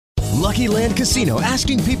Lucky Land Casino,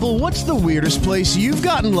 asking people, what's the weirdest place you've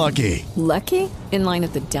gotten lucky? Lucky? In line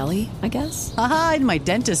at the deli, I guess? Aha, in my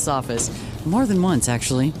dentist's office. More than once,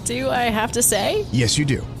 actually. Do I have to say? Yes, you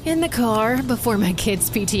do. In the car before my kids'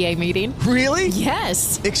 PTA meeting. Really?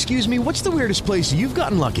 Yes. Excuse me, what's the weirdest place you've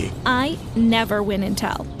gotten lucky? I never win and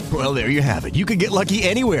tell. Well, there you have it. You can get lucky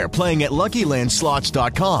anywhere, playing at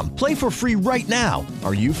LuckyLandSlots.com. Play for free right now.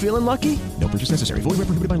 Are you feeling lucky? No purchase necessary. Void where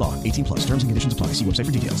prohibited by law. 18 plus. Terms and conditions apply. See website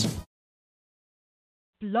for details.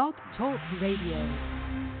 Blog Talk Radio.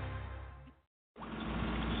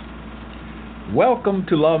 Welcome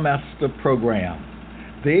to Lawmaster Program.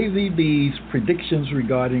 The AVB's predictions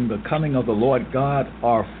regarding the coming of the Lord God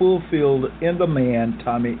are fulfilled in the man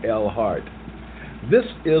Tommy L. Hart. This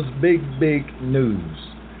is big news.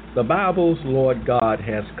 The Bible's Lord God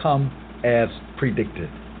has come as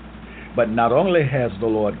predicted. But not only has the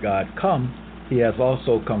Lord God come, he has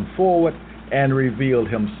also come forward and revealed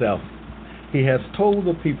himself. He has told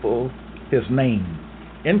the people his name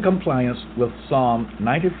in compliance with Psalm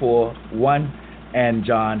 94:1 and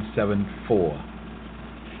John 7:4.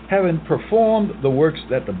 Having performed the works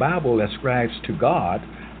that the Bible ascribes to God,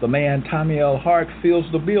 the man Tommy L. Hart fills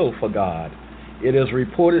the bill for God. It is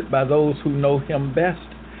reported by those who know him best,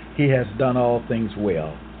 he has done all things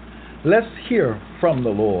well. Let's hear from the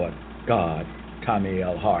Lord God, Tommy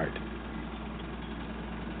L. Hart.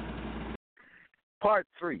 Part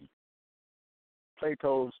 3,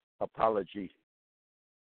 Plato's Apology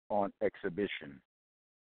on Exhibition.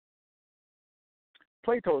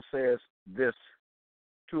 Plato says this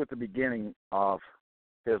at the beginning of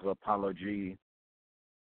his apology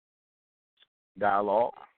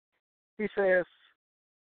dialogue. He says,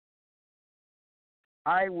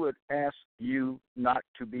 I would ask you not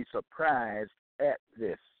to be surprised at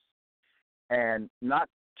this and not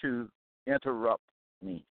to interrupt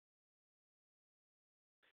me.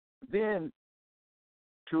 Then,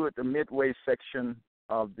 at the midway section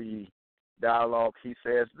of the dialogue, he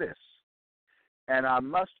says this, and I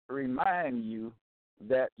must remind you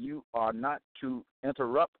that you are not to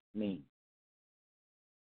interrupt me.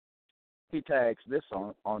 He tags this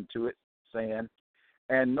onto it, saying,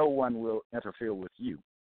 and no one will interfere with you.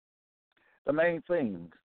 The main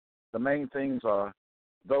things are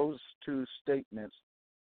those two statements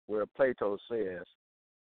where Plato says,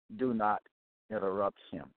 do not interrupt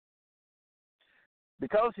him.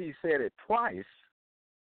 Because he said it twice,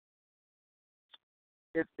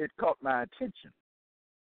 it caught my attention.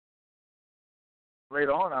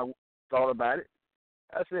 Later on, I thought about it.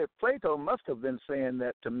 I said, Plato must have been saying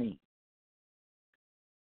that to me.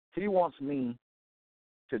 He wants me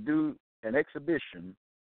to do an exhibition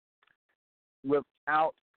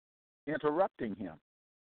without interrupting him.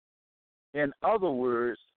 In other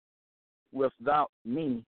words, without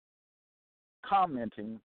me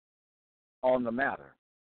commenting on the matter.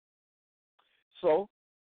 So,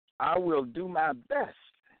 I will do my best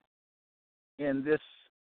in this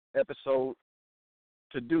episode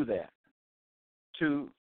to do that, to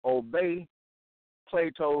obey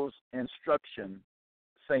Plato's instruction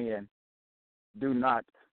saying, do not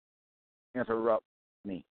interrupt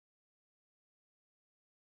me.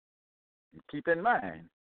 Keep in mind,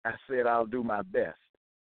 I said I'll do my best.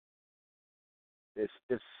 It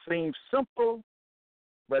seems simple,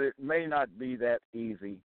 but it may not be that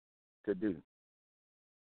easy to do.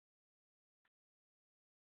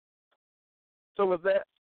 So with that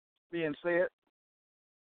being said,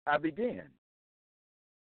 I begin.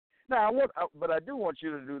 Now, but I do want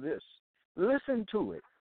you to do this. Listen to it.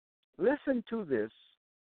 Listen to this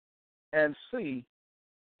and see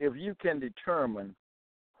if you can determine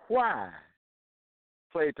why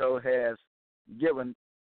Plato has given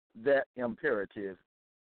that imperative.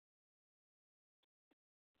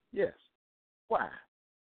 Yes, why?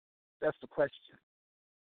 That's the question.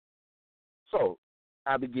 So,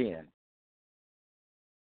 I begin.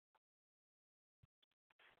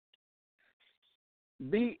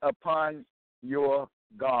 Be upon your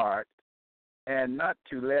guard and not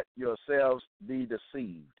to let yourselves be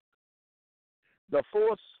deceived. The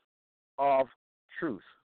force of truth.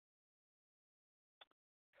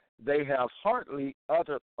 They have hardly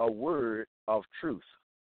uttered a word of truth.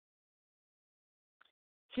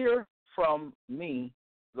 Hear from me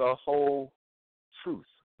the whole truth.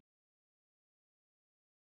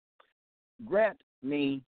 Grant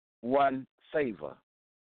me one favor.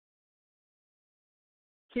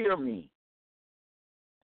 Hear me.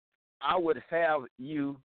 I would have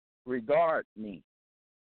you regard me.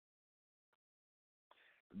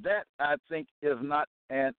 That, I think, is not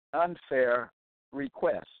an unfair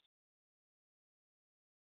request.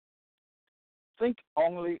 Think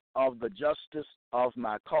only of the justice of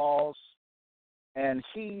my cause, and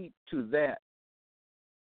heed to that.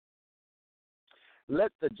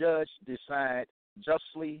 Let the judge decide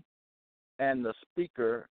justly, and the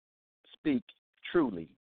speaker speak truly.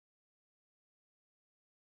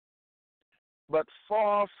 But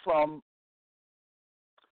far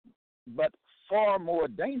more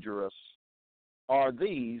dangerous are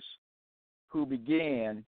these who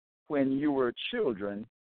began when you were children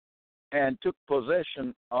and took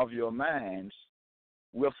possession of your minds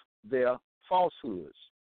with their falsehoods.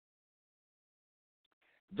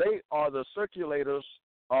 They are the circulators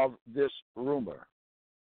of this rumor,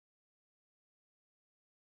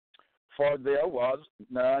 for there was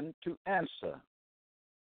none to answer.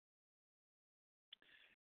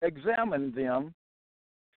 Examine them,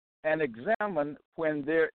 and examine when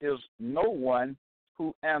there is no one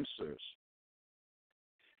who answers.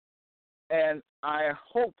 And I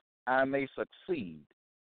hope I may succeed,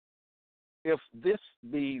 if this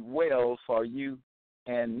be well for you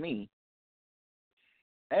and me,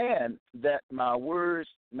 and that my words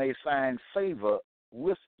may find favor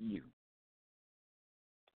with you.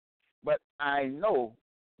 But I know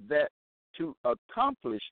that to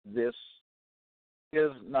accomplish this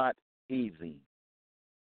is not easy.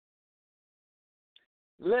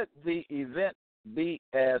 Let the event be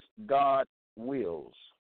as God wills.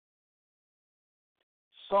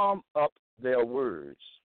 Sum up their words.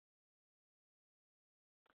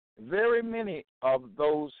 Very many of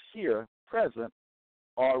those here present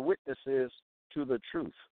are witnesses to the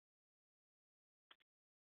truth.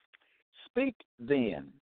 Speak then,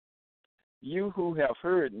 you who have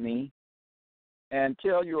heard me, and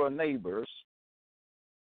tell your neighbors,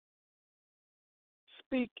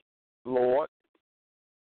 speak, Lord.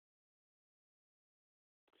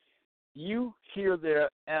 You hear their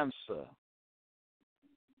answer,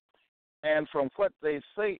 and from what they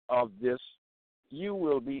say of this, you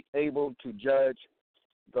will be able to judge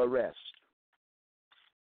the rest.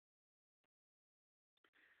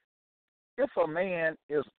 If a man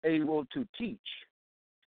is able to teach,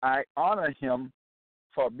 I honor him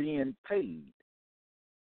for being paid.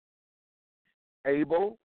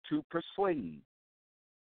 Able to persuade.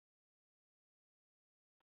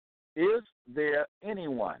 Is there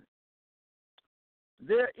anyone?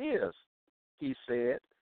 There is, he said.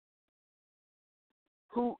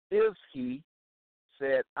 Who is he?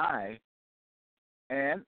 Said I,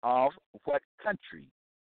 and of what country?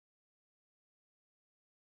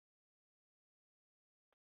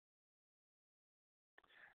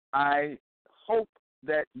 I hope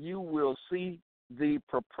that you will see the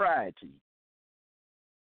propriety.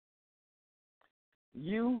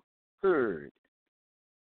 You heard.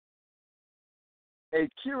 A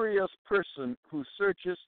curious person who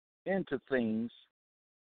searches into things,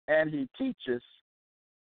 and he teaches,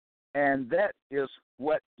 and that is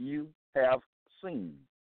what you have seen.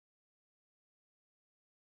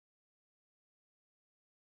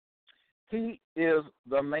 He is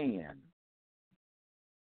the man.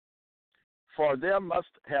 For there must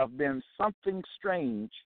have been something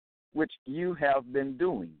strange which you have been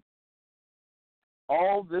doing.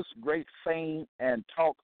 All this great fame and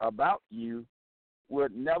talk about you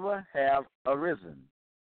would never have arisen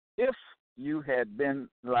if you had been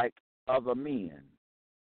like other men.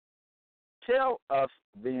 Tell us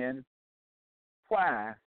then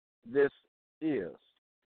why this is.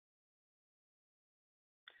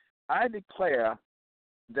 I declare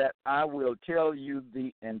that I will tell you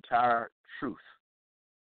the entire truth.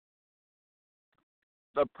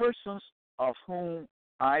 The persons of whom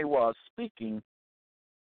I was speaking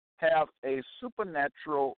have a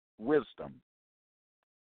supernatural wisdom,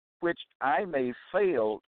 which I may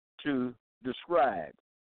fail to describe.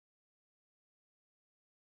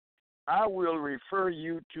 I will refer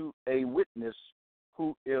you to a witness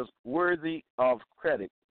who is worthy of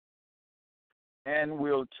credit and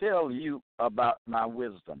will tell you about my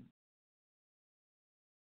wisdom.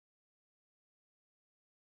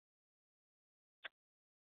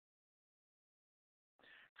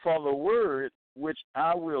 For the word which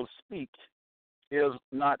I will speak is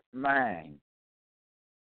not mine.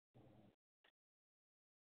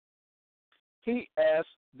 He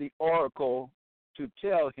asked the oracle to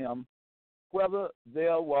tell him whether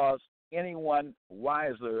there was anyone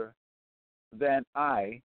wiser than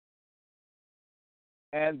I,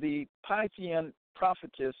 and the Pythian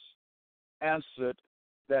prophetess answered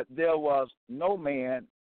that there was no man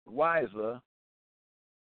wiser,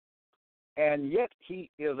 and yet he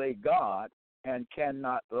is a god and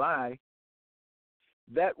cannot lie.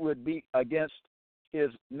 That would be against his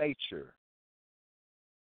nature.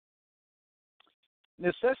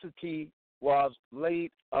 Necessity was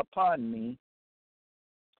laid upon me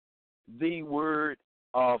the word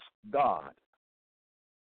of God.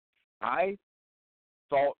 I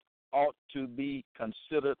thought ought to be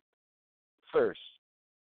considered first.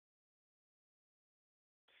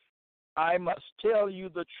 I must tell you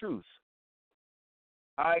the truth.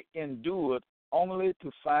 I endured only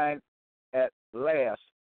to find at last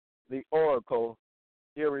the oracle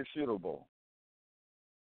irrefutable.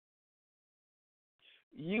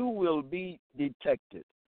 You will be detected.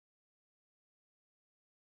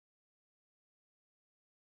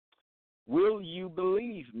 Will you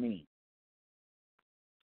believe me?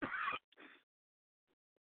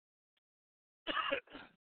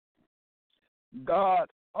 God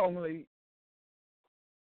only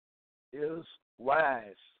is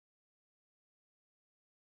wise.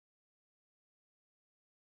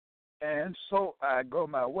 And so I go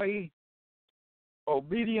my way,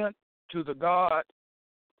 obedient to the God,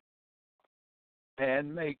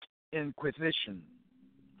 and make inquisition.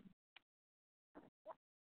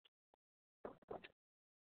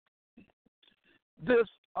 This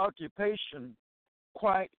occupation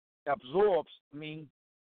quite absorbs me.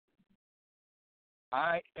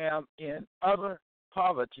 I am in utter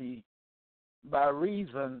poverty by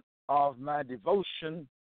reason of my devotion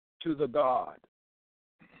to the God.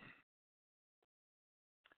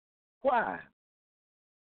 Why?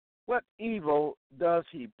 What evil does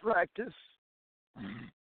he practice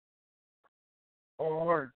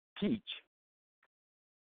or teach?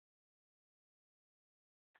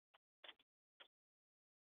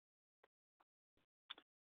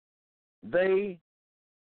 They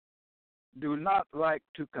do not like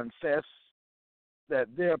to confess that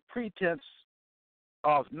their pretense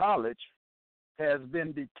of knowledge has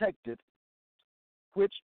been detected,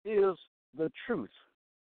 which is the truth.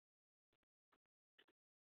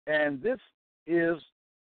 And this is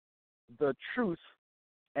the truth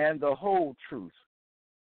and the whole truth.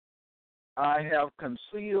 I have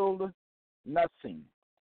concealed nothing.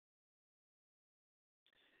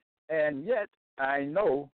 And yet I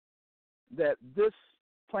know that this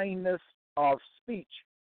plainness of speech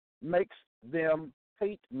makes them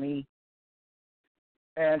hate me.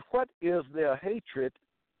 And what is their hatred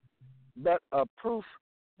but a proof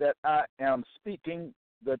that I am speaking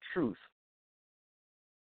the truth?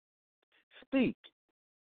 Speak,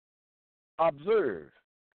 observe.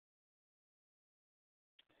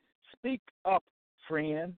 Speak up,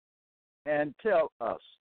 friend, and tell us.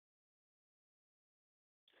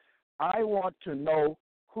 I want to know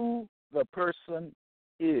who the person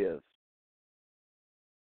is.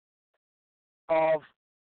 Of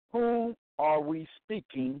whom are we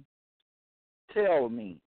speaking? Tell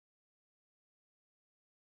me.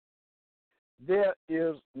 There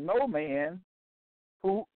is no man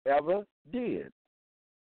who ever did.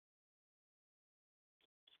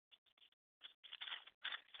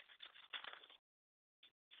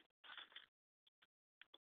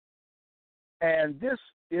 And this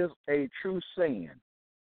is a true saying.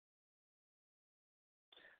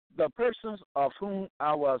 The persons of whom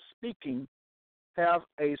I was speaking have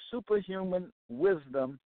a superhuman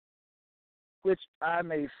wisdom which I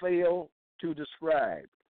may fail to describe.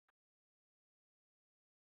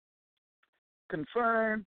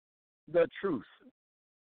 Confirm the truth.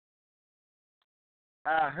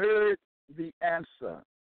 I heard the answer.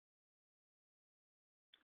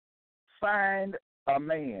 Find a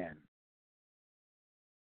man.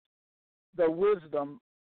 The wisdom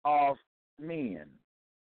of men.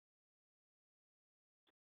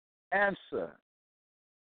 Answer.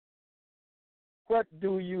 What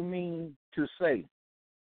do you mean to say?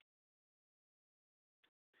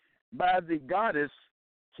 By the goddess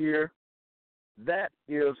here, that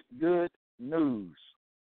is good news.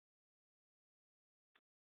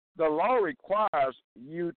 The law requires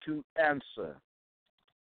you to answer.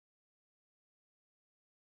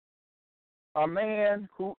 A man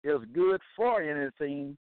who is good for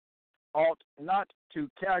anything ought not to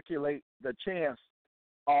calculate the chance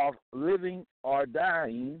of living or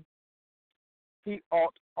dying. He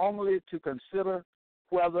ought only to consider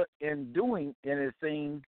whether in doing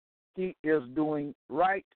anything he is doing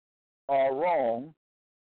right or wrong,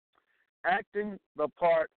 acting the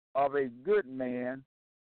part of a good man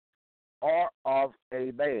or of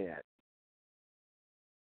a bad.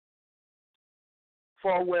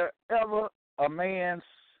 For wherever a man's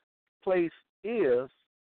place is,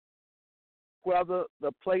 whether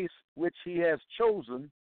the place which he has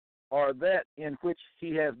chosen or that in which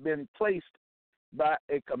he has been placed by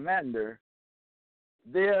a commander,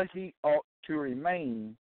 there he ought to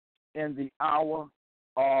remain in the hour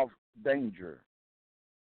of danger.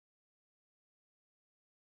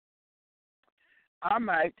 I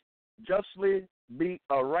might justly be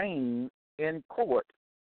arraigned in court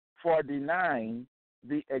for denying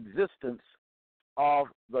the existence of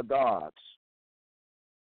the gods.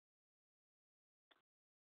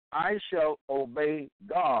 I shall obey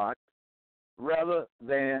God rather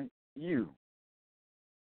than you.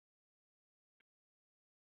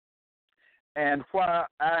 And while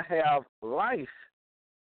I have life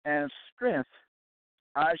and strength,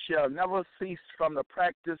 I shall never cease from the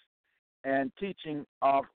practice and teaching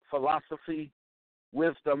of philosophy,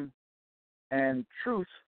 wisdom, and truth,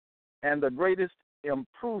 and the greatest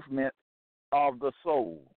improvement of the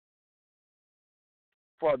soul.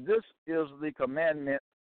 For this is the commandment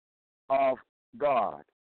of God.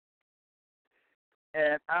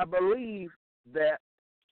 And I believe that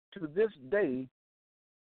to this day,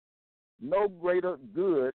 no greater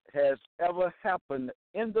good has ever happened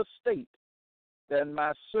in the state than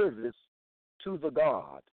my service to the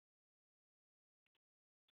God.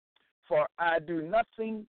 For I do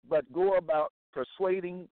nothing but go about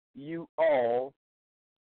persuading you all,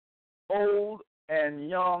 old and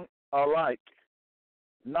young alike,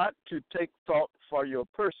 not to take thought for your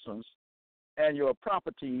persons and your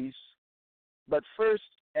properties, but first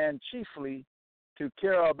and chiefly to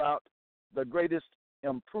care about the greatest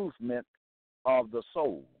improvement of the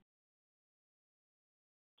soul.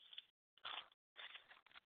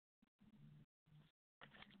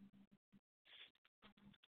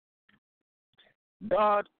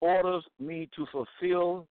 God orders me to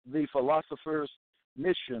fulfill the philosopher's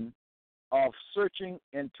mission of searching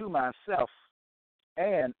into myself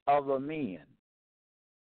and other men.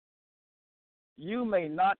 You may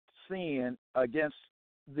not sin against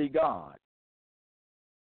the God,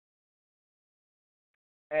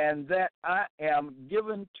 and that I am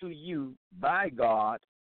given to you by God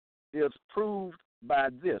is proved by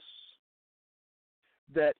this,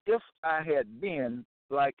 that if I had been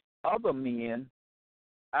like other men,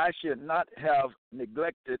 I should not have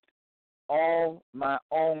neglected all my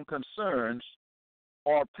own concerns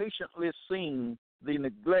or patiently seen the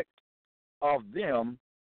neglect of them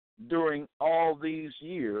during all these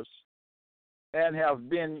years, and have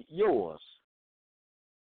been yours,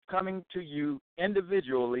 coming to you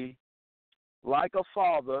individually like a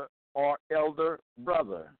father or elder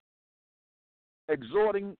brother,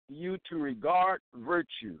 exhorting you to regard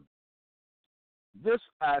virtue. This,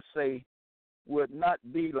 I say, would not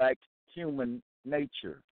be like human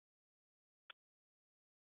nature.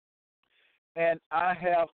 And I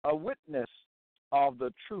have a witness of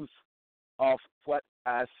the truth of what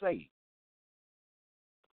I say.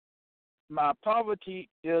 My poverty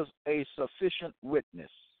is a sufficient witness.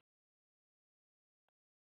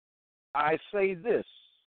 I say this,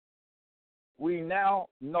 we now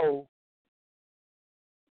know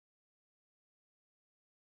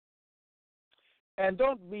and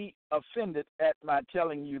don't be offended at my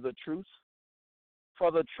telling you the truth,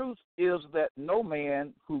 for the truth is that no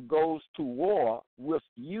man who goes to war with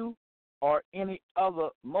you or any other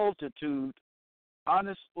multitude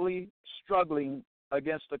honestly struggling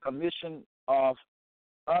against the commission of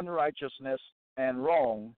unrighteousness and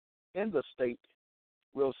wrong in the state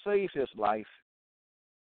will save his life,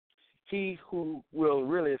 he who will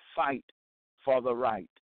really fight for the right.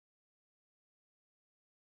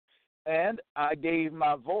 And I gave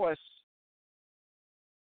my vote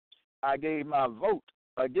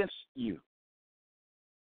against you.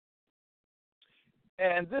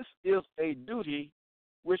 And this is a duty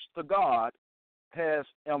which the God has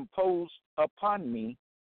imposed upon me,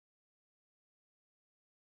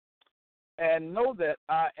 and know that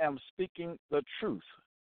I am speaking the truth.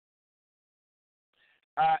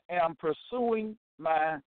 I am pursuing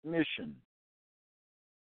my mission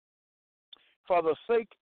for the sake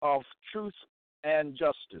of truth and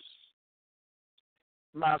justice.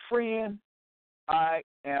 My friend, I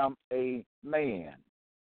am a man.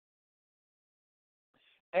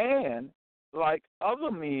 And like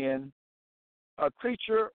other men, a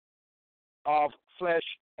creature of flesh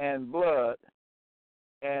and blood,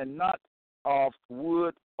 and not of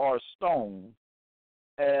wood or stone,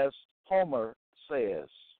 as Homer says.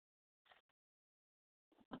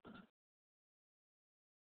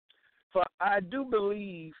 For I do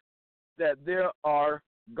believe that there are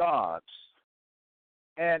gods,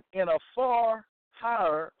 and in a far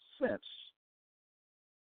higher sense.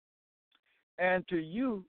 And to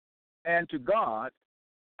you and to God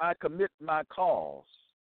I commit my cause,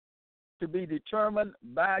 to be determined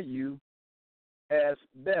by you as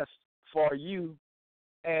best for you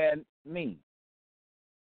and me.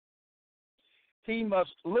 He must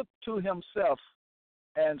look to himself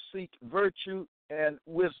and seek virtue and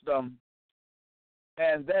wisdom,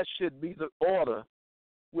 and that should be the order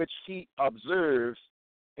which he observes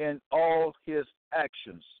in all his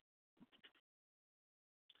actions.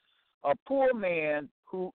 A poor man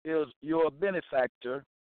who is your benefactor,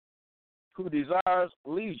 who desires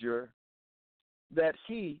leisure that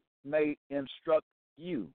he may instruct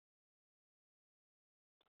you.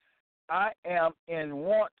 I am in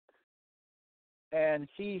want, and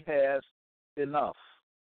he has enough.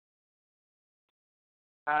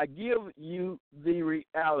 I give you the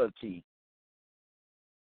reality.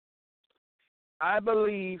 I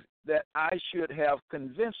believe that I should have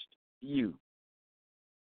convinced you.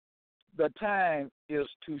 The time is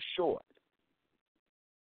too short.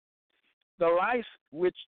 The life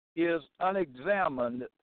which is unexamined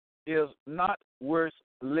is not worth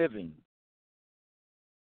living.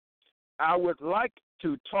 I would like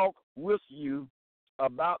to talk with you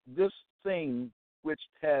about this thing which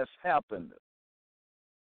has happened.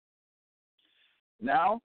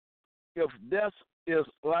 Now, if death is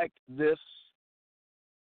like this,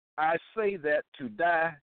 I say that to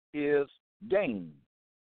die is gain.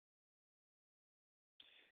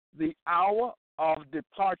 The hour of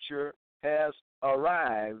departure has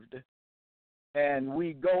arrived, and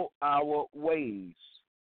we go our ways.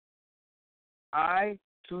 I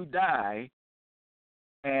to die,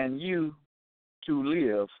 and you to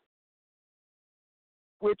live.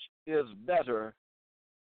 Which is better,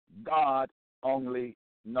 God only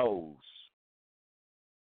knows.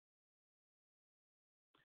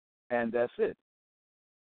 And that's it.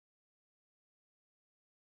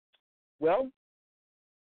 Well,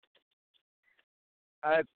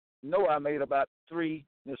 I know I made about 3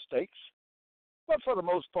 mistakes, but for the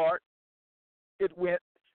most part,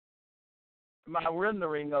 my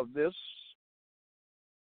rendering of this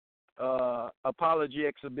apology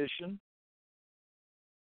exhibition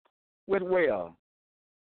went well.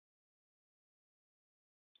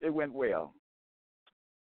 It went well.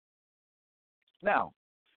 Now,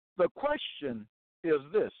 the question is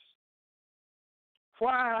this: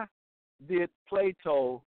 why did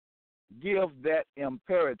Plato give that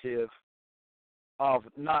imperative of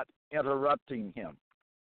not interrupting him?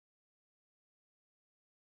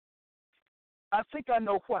 I think I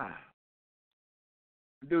know why.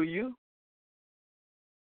 Do you?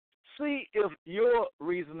 See if your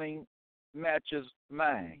reasoning matches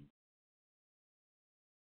mine.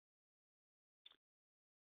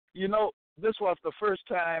 You know, this was the first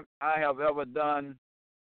time I have ever done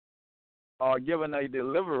or given a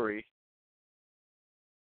delivery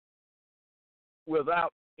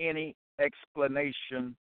without any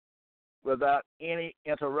explanation, without any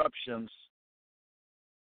interruptions.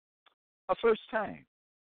 A first time.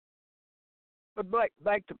 But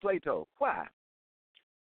back to Plato. Why?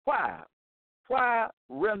 Why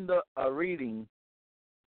render a reading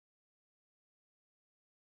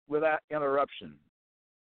without interruption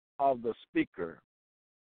of the speaker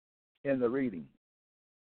in the reading?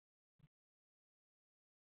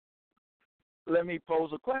 Let me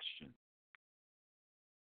pose a question.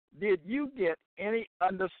 Did you get any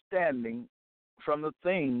understanding from the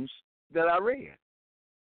things that I read?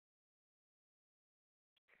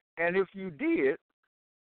 And if you did,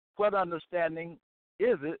 what understanding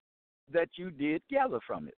is it that you did gather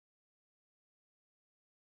from it?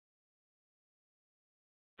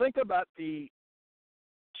 Think about the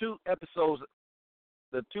 2 episodes,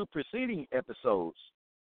 the 2 preceding episodes,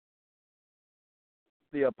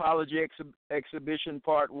 the Apology Exhibition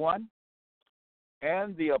Part 1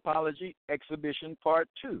 and the Apology Exhibition Part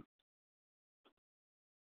 2,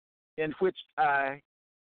 in which I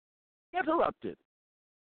interrupted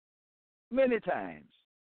many times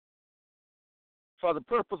for the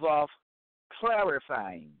purpose of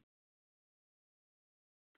clarifying,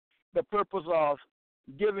 the purpose of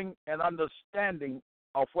giving an understanding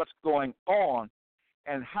of what's going on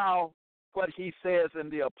and how what he says in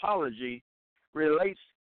the apology relates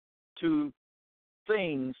to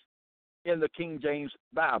things in the King James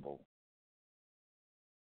Bible.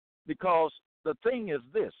 Because the thing is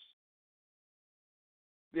this: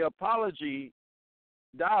 the apology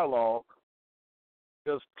dialogue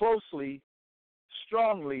is closely,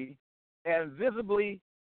 strongly, and visibly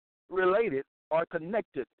related or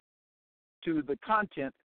connected to the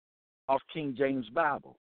content of King James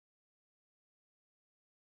Bible.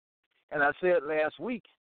 And I said last week,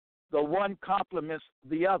 the one complements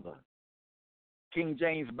the other. King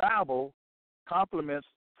James Bible complements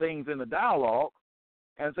things in the dialogue,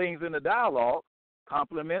 and things in the dialogue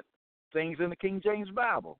complement things in the King James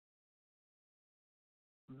Bible.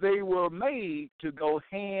 They were made to go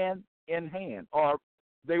hand in hand, or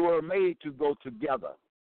they were made to go together.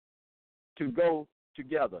 To go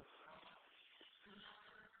together.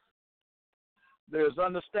 There's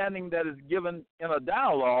understanding that is given in a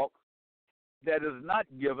dialogue that is not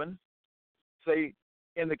given, say,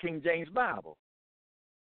 in the King James Bible,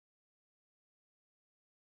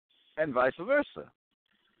 and vice versa.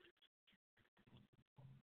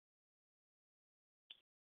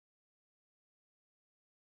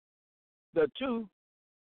 The two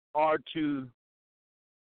are to,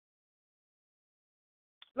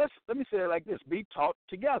 let me say it like this, be taught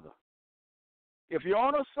together. If you're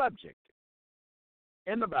on a subject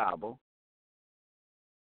in the Bible,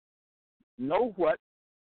 know what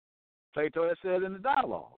Plato has said in the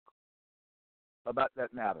dialogue about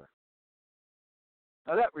that matter.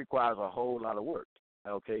 Now that requires a whole lot of work,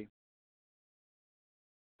 okay?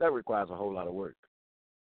 That requires a whole lot of work.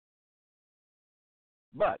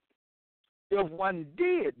 But if one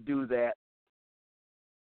did do that,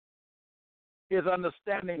 his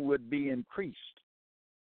understanding would be increased.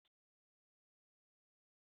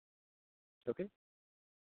 Okay?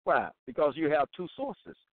 Why? Because you have two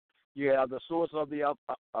sources. You have the source of the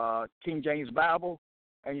King James Bible,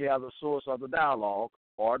 and you have the source of the dialogue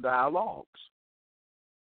or dialogues.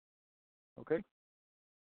 Okay?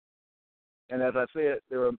 And as I said,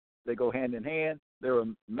 they go hand in hand. They were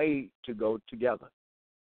made to go together.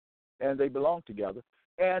 And they belong together.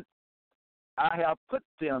 And I have put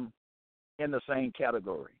them in the same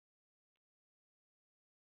category.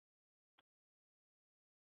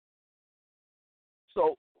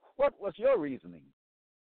 So what was your reasoning?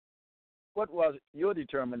 What was your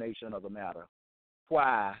determination of the matter?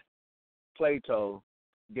 Why Plato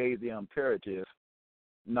gave the imperative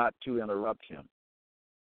not to interrupt him?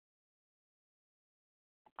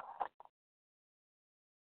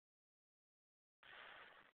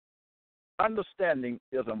 Understanding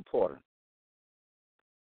is important.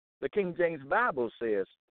 The King James Bible says,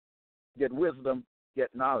 get wisdom, get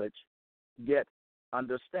knowledge, get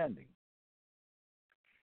understanding.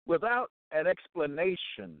 Without an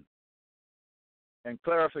explanation and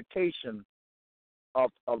clarification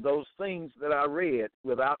of those things that I read,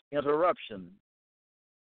 without interruption,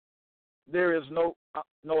 there is no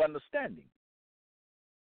understanding.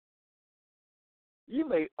 You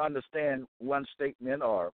may understand one statement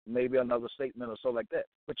or maybe another statement or so like that,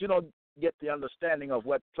 but you don't get the understanding of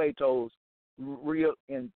what Plato's real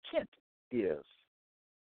intent is.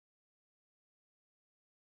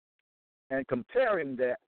 And comparing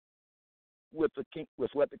that with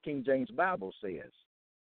what the King James Bible says.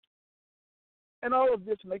 And all of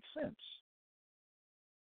this makes sense.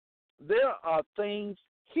 There are things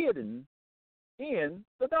hidden in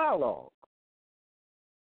the dialogue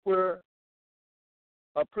where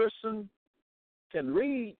a person can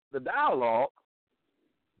read the dialogue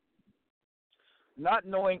not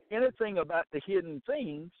knowing anything about the hidden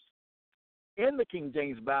things in the King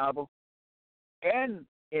James Bible and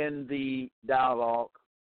in the dialogue.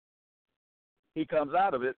 He comes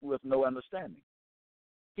out of it with no understanding.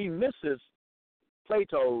 He misses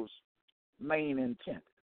Plato's main intent.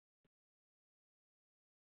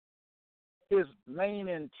 His main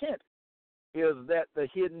intent is that the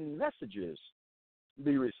hidden messages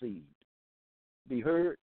be received, be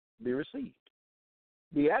heard, be received,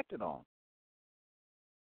 be acted on.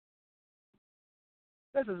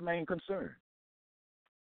 That's his main concern.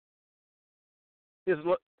 This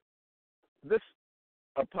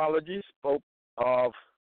apology spoke of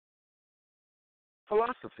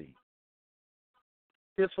philosophy.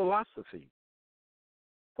 His philosophy.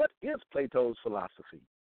 What is Plato's philosophy?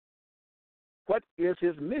 What is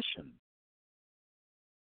his mission?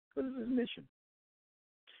 What is his mission?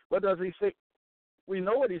 What does he say? We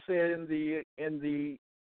know what he said in the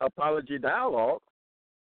apology dialogue.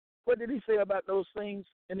 What did he say about those things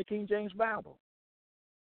in the King James Bible?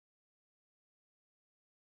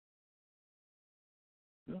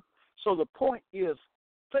 So the point is,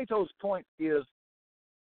 Plato's point is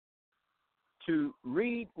to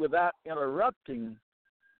read without interrupting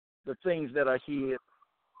the things that are hid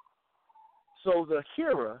so the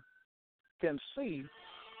hearer can see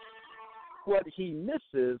what he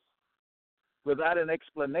misses without an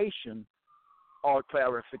explanation or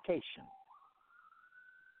clarification.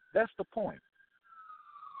 That's the point.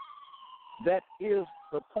 That is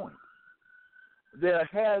the point. There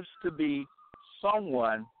has to be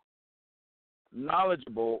someone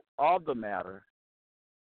knowledgeable of the matter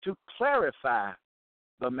to clarify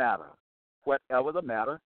the matter, whatever the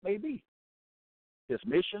matter may be. His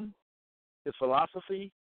mission, his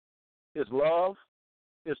philosophy, his love,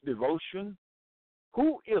 his devotion.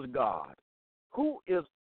 Who is God?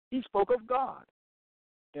 He spoke of God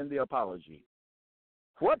in the apology.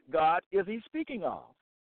 What God is he speaking of?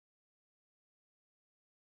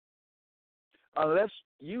 unless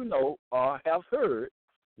you know or have heard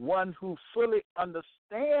one who fully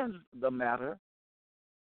understands the matter.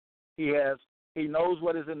 He knows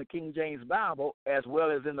what is in the King James Bible as well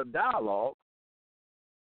as in the dialogue.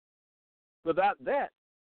 Without that,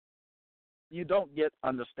 you don't get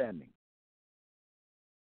understanding.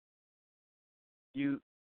 You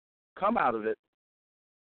come out of it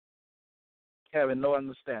having no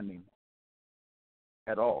understanding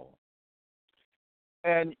at all.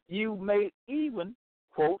 And you may even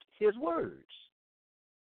quote his words,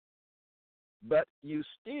 but you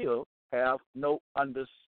still have no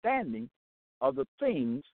understanding of the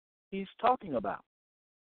things he's talking about.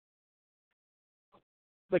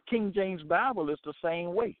 The King James Bible is the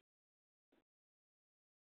same way.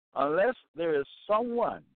 Unless there is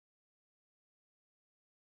someone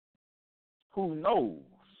who knows,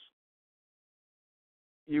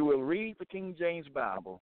 you will read the King James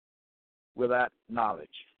Bible without knowledge.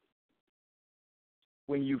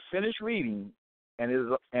 When you finish reading and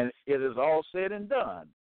it is all said and done,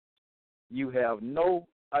 you have no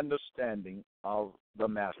understanding of the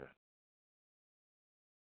matter.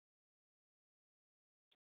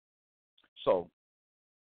 So,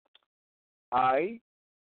 I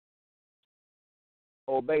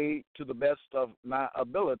obey to the best of my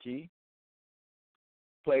ability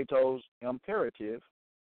Plato's imperative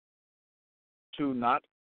to not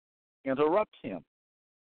interrupt him.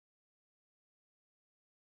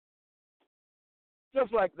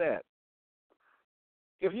 Just like that.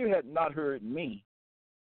 If you had not heard me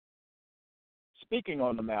speaking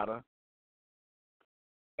on the matter,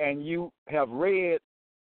 and you have read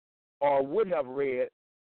or would have read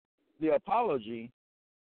the apology,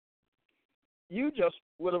 you just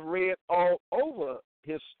would have read all over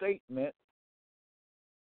his statement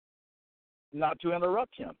not to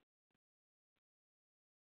interrupt him.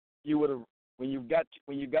 You would have, when you got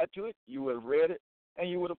to it, you would have read it, and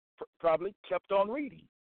you would have probably kept on reading,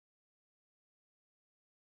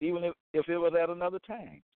 even if it was at another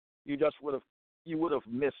time. You would have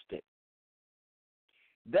missed it.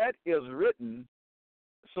 That is written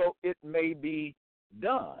so it may be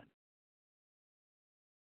done.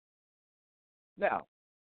 Now,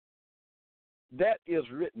 that is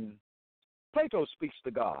written. Plato speaks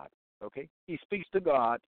to God, okay? He speaks to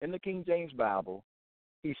God in the King James Bible.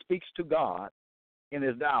 He speaks to God in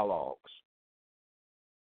his dialogues.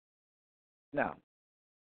 Now,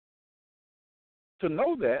 to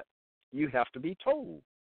know that, you have to be told.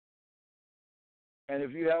 And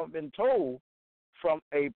if you haven't been told from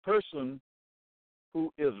a person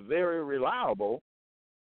who is very reliable,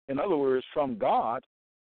 in other words, from God,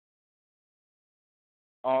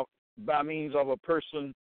 by means of a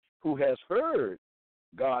person who has heard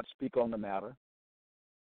God speak on the matter,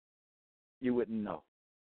 you wouldn't know.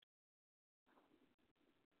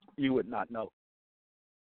 You would not know.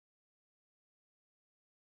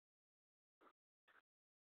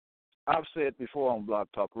 I've said before on Blog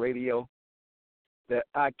Talk Radio that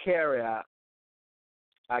I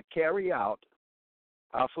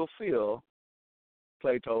fulfill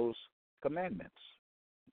Plato's commandments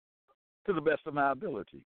to the best of my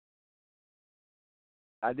ability.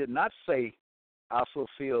 I did not say I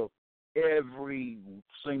fulfill every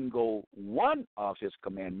single one of his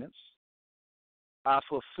commandments. I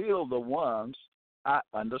fulfill the ones I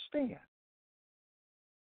understand.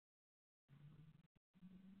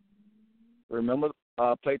 Remember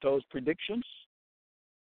Plato's predictions?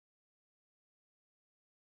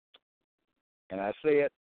 And I said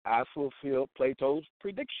I fulfill Plato's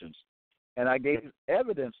predictions, and I gave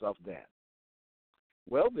evidence of that.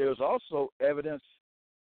 Well, there's also evidence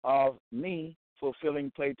of me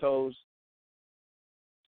fulfilling Plato's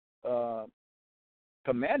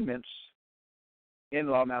commandments in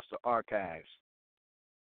Lawmaster Archives.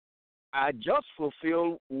 I just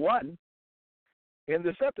fulfilled one in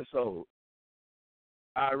this episode.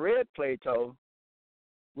 I read Plato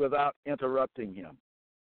without interrupting him.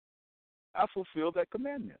 I fulfilled that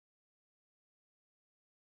commandment.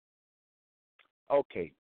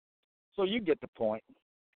 Okay, so you get the point.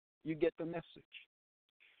 You get the message.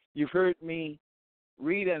 You've heard me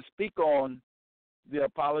read and speak on the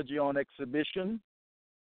Apology on Exhibition.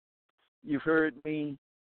 You've heard me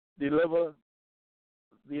deliver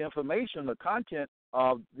the information, the content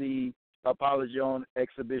of the Apology on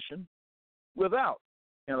Exhibition without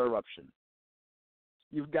interruption.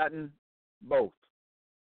 You've gotten both.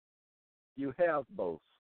 You have both.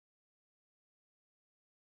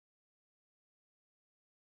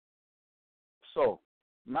 So,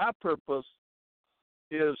 my purpose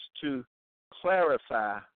is to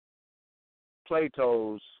clarify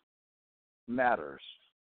Plato's matters.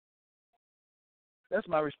 That's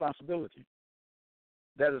my responsibility.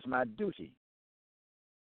 That is my duty.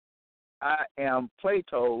 I am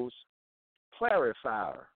Plato's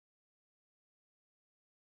clarifier.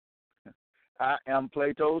 I am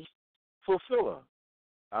Plato's fulfiller.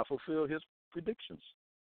 I fulfill his predictions.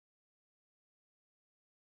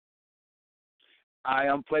 I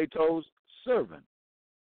am Plato's servant.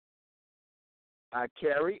 I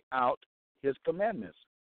carry out his commandments.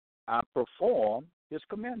 I perform his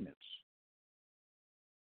commandments.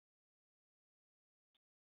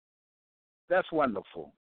 That's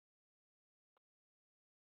wonderful.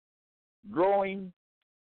 Growing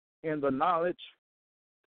in the knowledge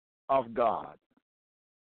of God.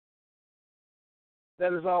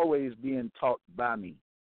 That is always being taught by me,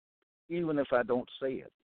 even if I don't say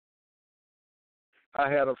it. I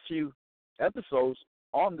had a few episodes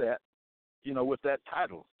on that, with that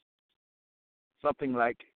title. Something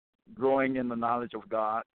like growing in the knowledge of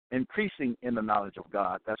God, increasing in the knowledge of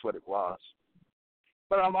God. That's what it was.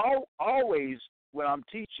 But I'm always, when I'm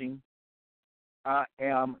teaching, I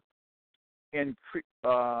am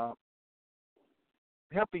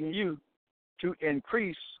helping you to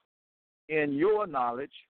increase in your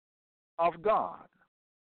knowledge of God,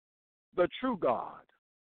 the true God.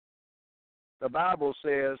 The Bible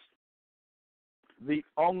says the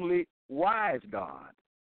only wise God,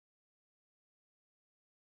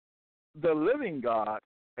 the living God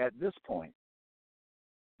at this point,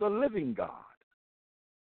 the living God,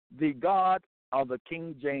 the God of the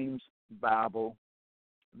King James Bible,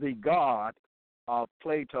 the God of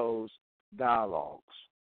Plato's dialogues.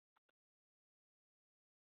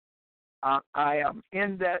 I am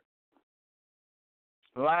in that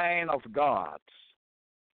line of gods,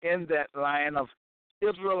 in that line of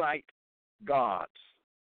Israelite gods.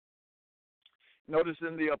 Notice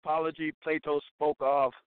in the Apology, Plato spoke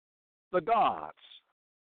of the gods.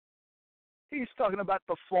 He's talking about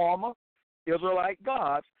the former Israelite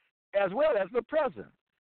gods as well as the present,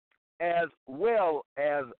 as well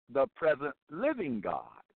as the present living God.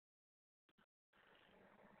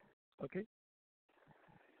 Okay?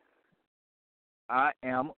 I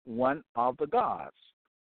am one of the gods.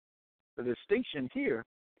 The distinction here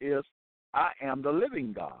is I am the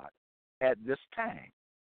living God at this time,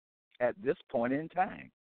 at this point in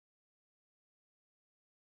time.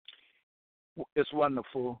 It's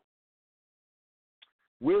wonderful.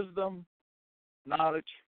 Wisdom, knowledge,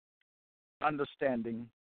 understanding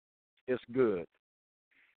is good.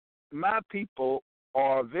 My people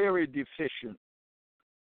are very deficient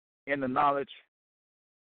in the knowledge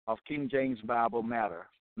of King James Bible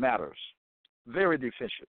matters. Very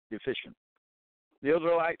deficient. The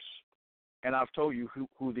Israelites, and I've told you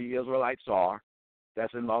who the Israelites are,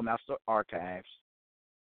 that's in Lawmaster Archives,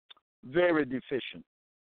 very deficient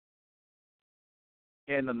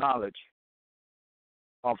in the knowledge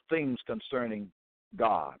of things concerning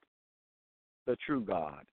God, the true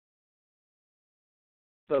God,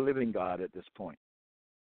 the living God at this point,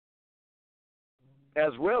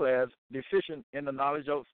 as well as deficient in the knowledge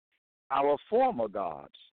of our former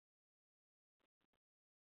gods,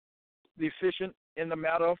 deficient in the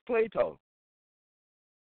matter of Plato.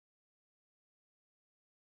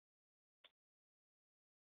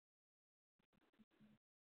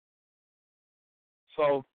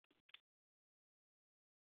 So,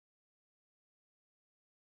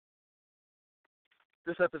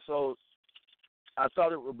 this episode, I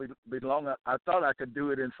thought it would be longer. I thought I could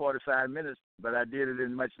do it in 45 minutes, but I did it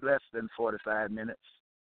in much less than 45 minutes.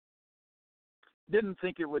 Didn't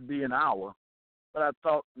think it would be an hour, but I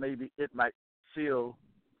thought maybe it might fill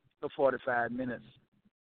the 45 minutes.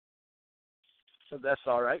 So that's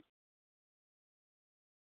all right.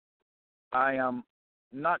 I am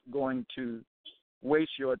not going to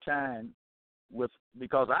waste your time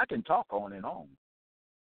because I can talk on and on,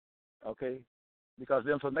 okay? Because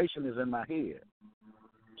the information is in my head.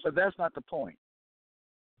 But that's not the point.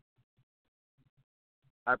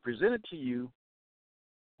 I presented to you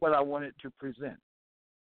what I wanted to present.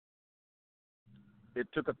 It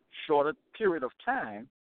took a shorter period of time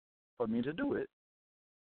for me to do it.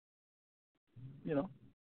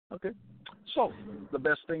 Okay? So, the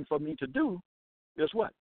best thing for me to do is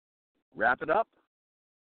what? Wrap it up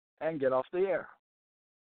and get off the air.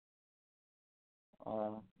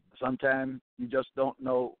 Sometimes you just don't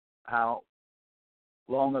know how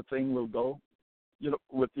long a thing will go,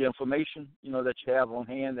 with the information, that you have on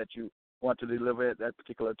hand that you want to deliver at that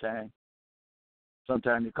particular time.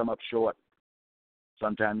 Sometimes you come up short.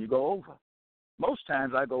 Sometimes you go over. Most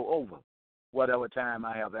times I go over whatever time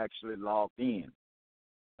I have actually logged in.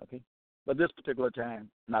 Okay? But this particular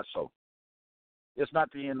time, not so. It's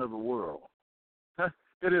not the end of the world.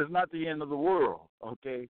 It is not the end of the world,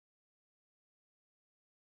 okay?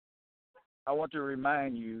 I want to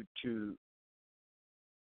remind you to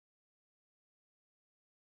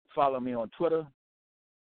follow me on Twitter.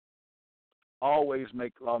 Always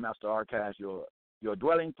make Lawmaster Archives your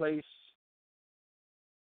dwelling place.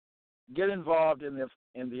 Get involved in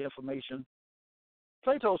the information.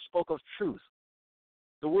 Plato spoke of truth.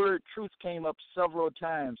 The word truth came up several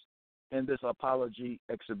times in this apology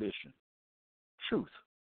exhibition. Truth.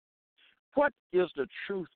 What is the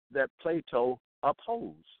truth that Plato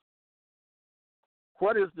upholds?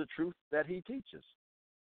 What is the truth that he teaches?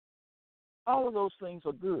 All of those things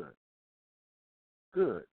are good.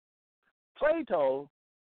 Good. Plato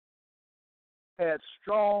had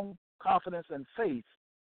strong confidence and faith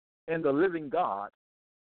in the living God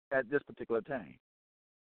at this particular time.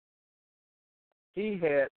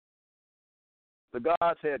 The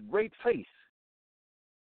gods had great faith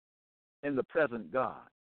in the present God,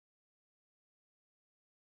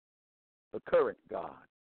 the current God.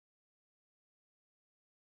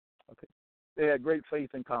 Okay. They had great faith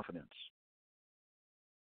and confidence.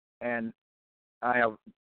 And I have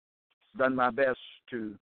done my best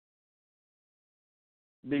to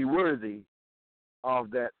be worthy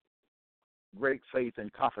of that great faith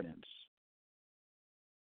and confidence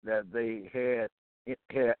that they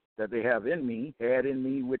have in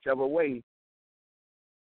me, whichever way.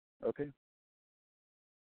 Okay.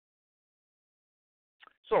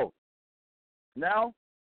 So now,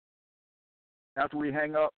 after we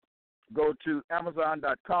hang up, go to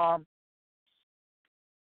Amazon.com,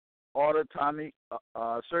 order Tommy,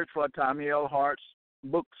 search for Tommy L. Hart's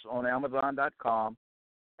books on Amazon.com,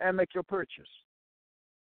 and make your purchase.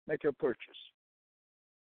 Make your purchase.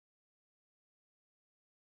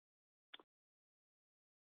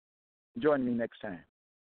 Join me next time.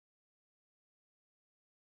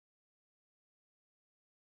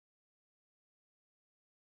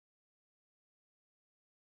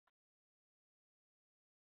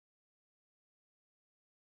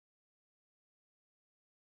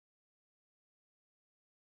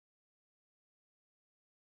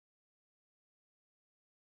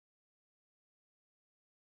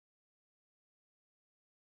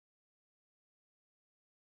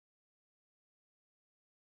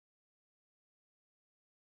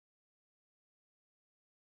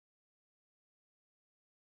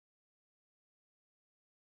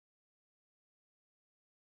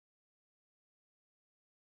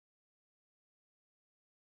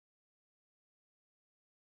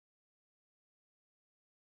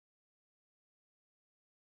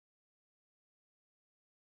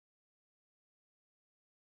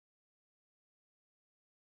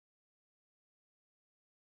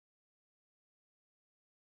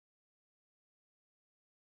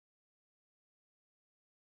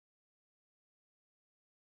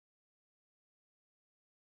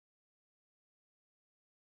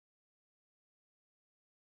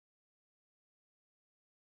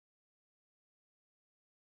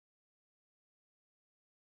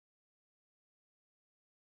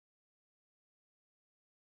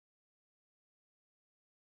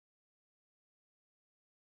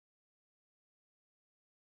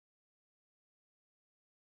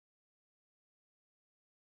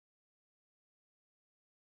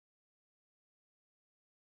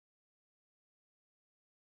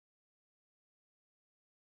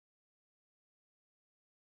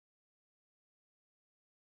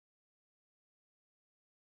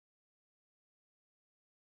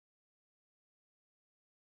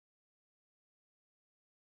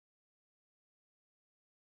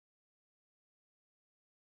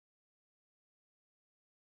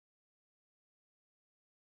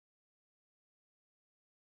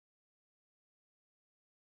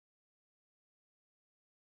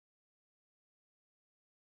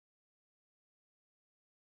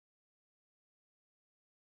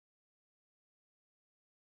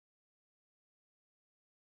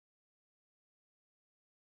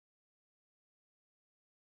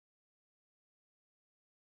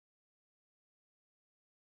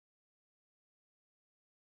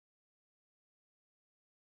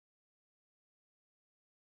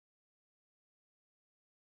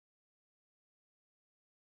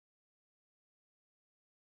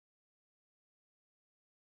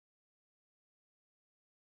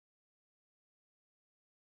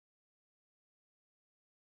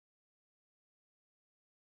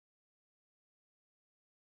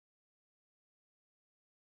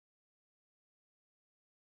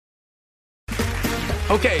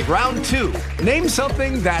 Okay, round two. Name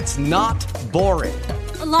something that's not boring.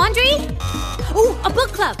 A laundry? Ooh, a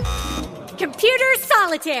book club. Computer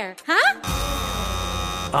solitaire, huh?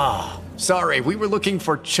 Ah, sorry, we were looking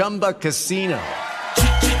for Chumba Casino.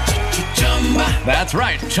 That's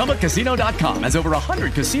right. ChumbaCasino.com has over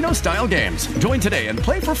 100 casino-style games. Join today and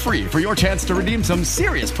play for free for your chance to redeem some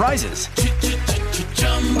serious prizes.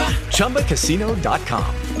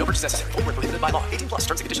 ChumbaCasino.com. No purchase necessary. Void where prohibited by law. 18 plus.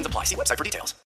 Terms and conditions apply. See website for details.